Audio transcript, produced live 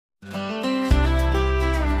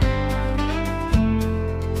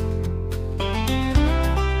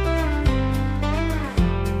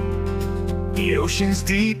ocean's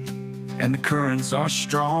deep and the currents are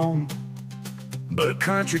strong, but a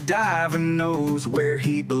country diver knows where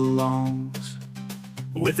he belongs.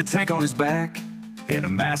 With a tank on his back and a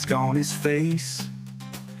mask on his face,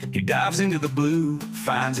 he dives into the blue,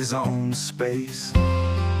 finds his own space.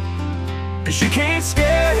 'Cause you can't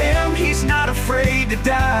scare him, he's not afraid to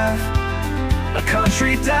dive. A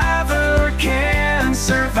country diver can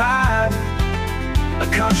survive. A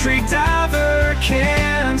country diver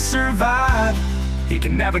can survive. He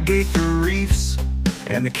can navigate the reefs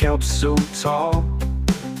and the kelp so tall,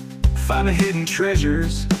 find the hidden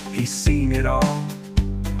treasures, he's seen it all.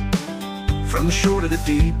 From the shore to the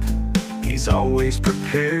deep, he's always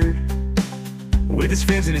prepared. With his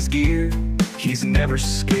fins and his gear, he's never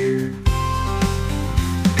scared.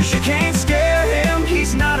 'Cause you can't scare him,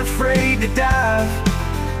 he's not afraid to dive.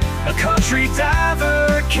 A country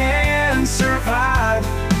diver can survive.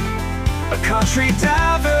 A country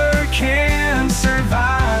diver can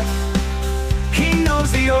survive. He knows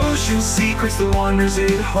the ocean's secrets, the wonders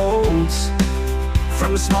it holds.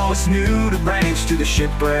 From the smallest new to branch to the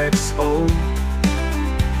shipwreck's old.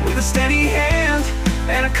 With a steady hand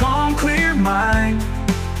and a calm, clear mind,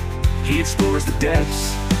 he explores the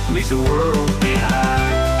depths, leaves the world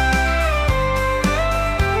behind.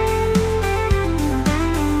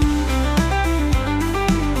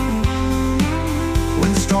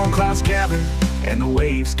 When the storm clouds gather and the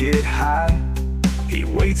waves get high, he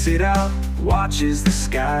waits it out, watches the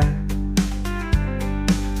sky.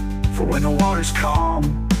 For when the water's calm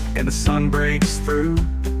and the sun breaks through,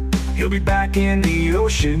 he'll be back in the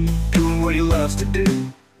ocean, doing what he loves to do.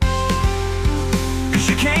 'Cause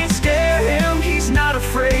you can't scare him, he's not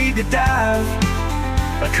afraid to dive.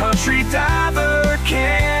 A country diver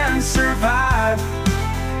can survive.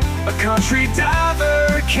 A country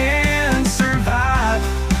diver can survive.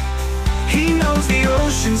 He knows the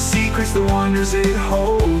ocean's secrets, the wonders it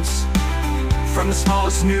holds. From the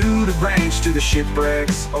smallest new to branch to the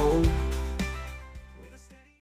shipwreck's old.